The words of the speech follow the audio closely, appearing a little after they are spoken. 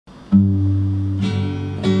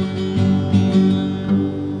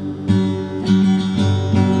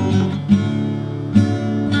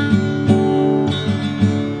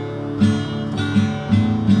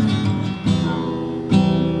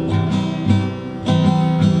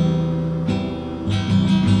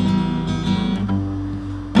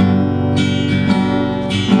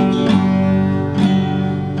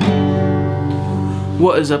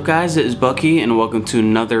What is up, guys? It is Bucky and welcome to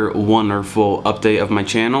another wonderful update of my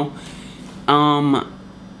channel.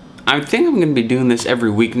 I think I'm going to be doing this every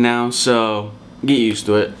week now, so get used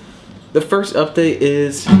to it. The first update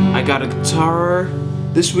is I got a guitar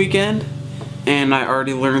this weekend and I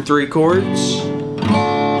already learned 3 chords.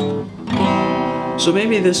 So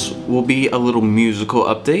maybe this will be a little musical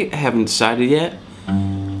update. I haven't decided yet.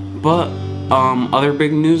 But other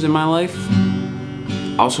big news in my life,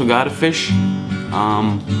 also got a fish.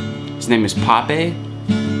 His name is Pape.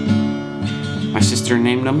 My sister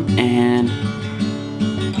named him, and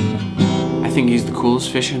I think he's the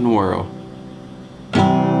coolest fish in the world.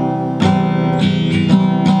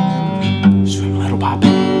 Swim, little Pape.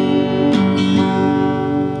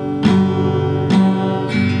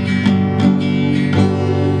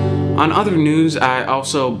 On other news, I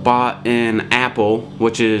also bought an Apple,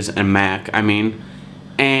 which is a Mac,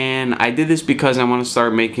 and I did this because I want to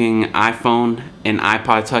start making iPhone and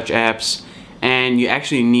iPod Touch apps, and you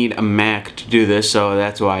actually need a Mac to do this, so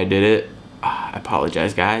that's why I did it. I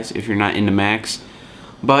apologize, guys, if you're not into Macs.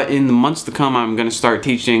 But in the months to come, I'm going to start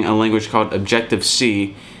teaching a language called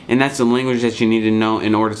Objective-C, and that's the language that you need to know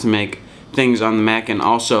in order to make things on the Mac, and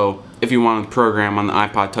also if you want to program on the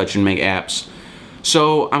iPod Touch and make apps.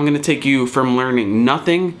 So I'm going to take you from learning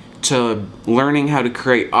nothing to learning how to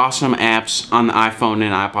create awesome apps on the iPhone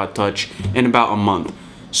and iPod Touch in about a month.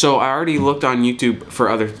 So I already looked on YouTube for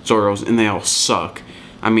other tutorials and they all suck.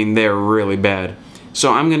 They're really bad.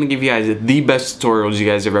 So I'm going to give you guys the best tutorials you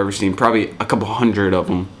guys have ever seen, probably a couple hundred of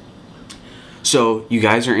them. So you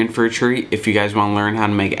guys are in for a treat if you guys want to learn how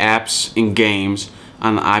to make apps and games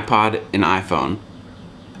on the iPod and iPhone.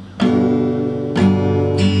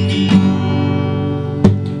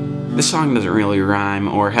 This song doesn't really rhyme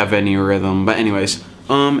or have any rhythm, but anyways,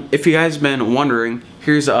 if you guys have been wondering,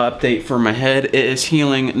 here's an update for my head. It is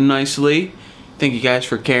healing nicely. Thank you guys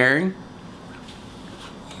for caring.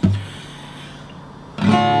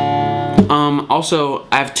 Also,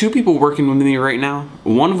 I have 2 people working with me right now.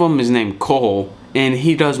 One of them is named Cole, and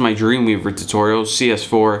he does my Dreamweaver tutorials,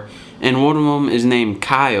 CS4, and one of them is named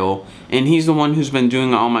Kyle, and he's the one who's been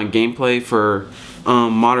doing all my gameplay for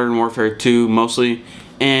Modern Warfare 2 mostly.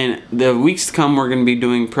 And the weeks to come, we're going to be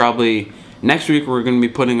doing probably, next week we're going to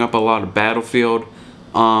be putting up a lot of Battlefield,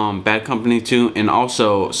 Bad Company 2, and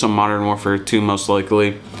also some Modern Warfare 2 most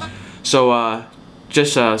likely. So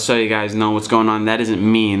just so you guys know what's going on, that isn't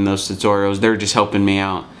me in those tutorials, they're just helping me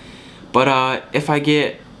out. But if I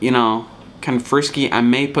get, kind of frisky, I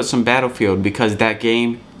may put some Battlefield because that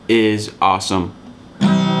game is awesome.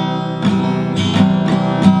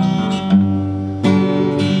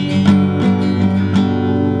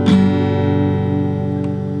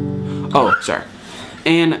 Oh, sorry.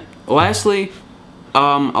 And lastly, a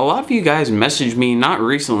lot of you guys messaged me, not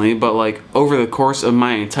recently, but like over the course of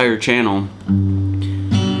my entire channel.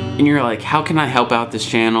 And you're like, how can I help out this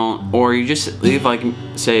channel? Or you just leave like,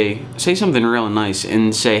 say something real nice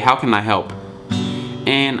and say, how can I help?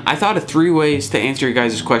 And I thought of 3 ways to answer your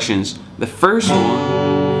guys' questions. The first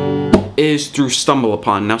one is through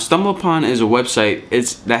StumbleUpon. Now, StumbleUpon is a website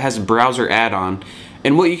that has a browser add-on.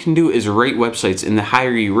 And what you can do is rate websites, and the higher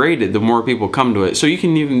you rate it, the more people come to it. So you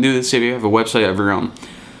can even do this if you have a website of your own.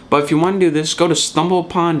 But if you want to do this, go to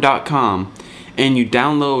stumbleupon.com and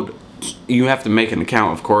you have to make an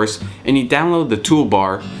account, of course, and you download the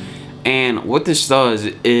toolbar. And what this does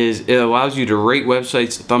is it allows you to rate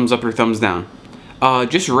websites thumbs up or thumbs down.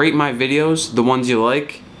 Just rate my videos, the ones you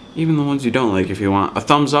like, even the ones you don't like if you want, a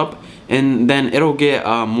thumbs up, and then it'll get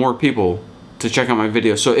more people to check out my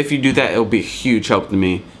videos. So if you do that, it'll be a huge help to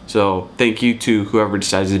me. So thank you to whoever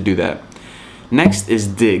decides to do that. Next is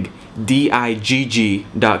Digg,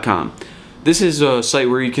 digg.com. This is a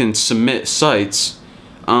site where you can submit sites,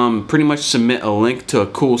 pretty much submit a link to a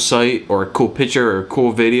cool site or a cool picture or a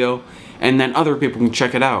cool video, and then other people can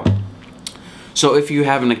check it out. So if you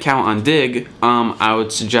have an account on Digg, I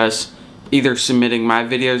would suggest either submitting my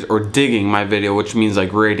videos or digging my video, which means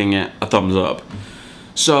like rating it a thumbs up.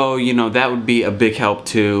 So, that would be a big help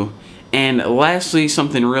too. And lastly,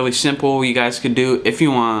 something really simple you guys could do if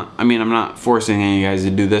you want. I'm not forcing any of you guys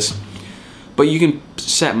to do this, but you can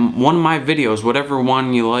set one of my videos, whatever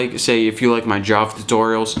one you like. Say if you like my Java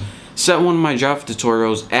tutorials, set one of my Java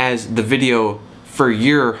tutorials as the video for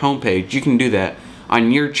your homepage. You can do that.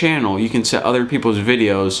 On your channel, you can set other people's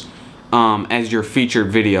videos as your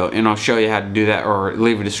featured video, and I'll show you how to do that, or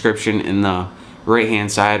leave a description in the right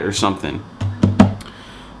hand side or something.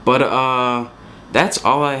 But that's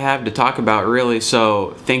all I have to talk about, really.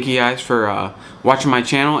 So thank you guys for watching my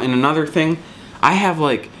channel. And another thing, I have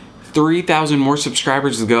like 3,000 more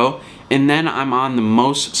subscribers to go, And then I'm on the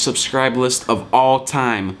most subscribed list of all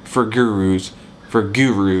time for Gurus.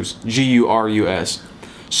 Gurus.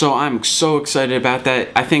 So I'm so excited about that.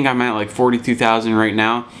 I think I'm at like 42,000 right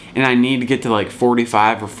now, and I need to get to like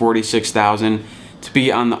 45 or 46,000 to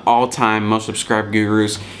be on the all-time most subscribed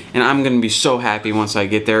Gurus. And I'm gonna be so happy once I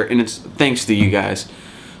get there, and it's thanks to you guys.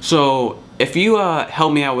 So if you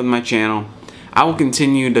help me out with my channel, I will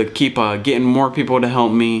continue to keep getting more people to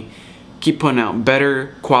help me, keep putting out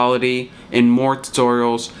better quality and more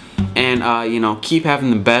tutorials, and you know, keep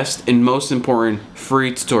having the best and most important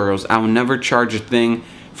free tutorials. I will never charge a thing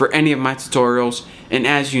for any of my tutorials, and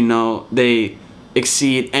as you know, they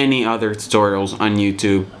exceed any other tutorials on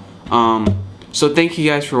YouTube. So thank you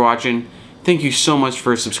guys for watching. Thank you so much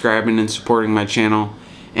for subscribing and supporting my channel.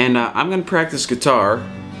 And I'm gonna practice guitar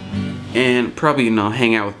and probably, you know,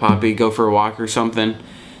 hang out with Pape, go for a walk or something.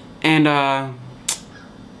 And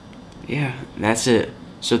yeah, that's it.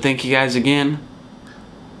 So thank you guys again.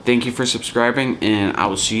 Thank you for subscribing, and I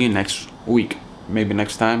will see you next week. Maybe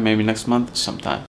next time, maybe next month, sometime.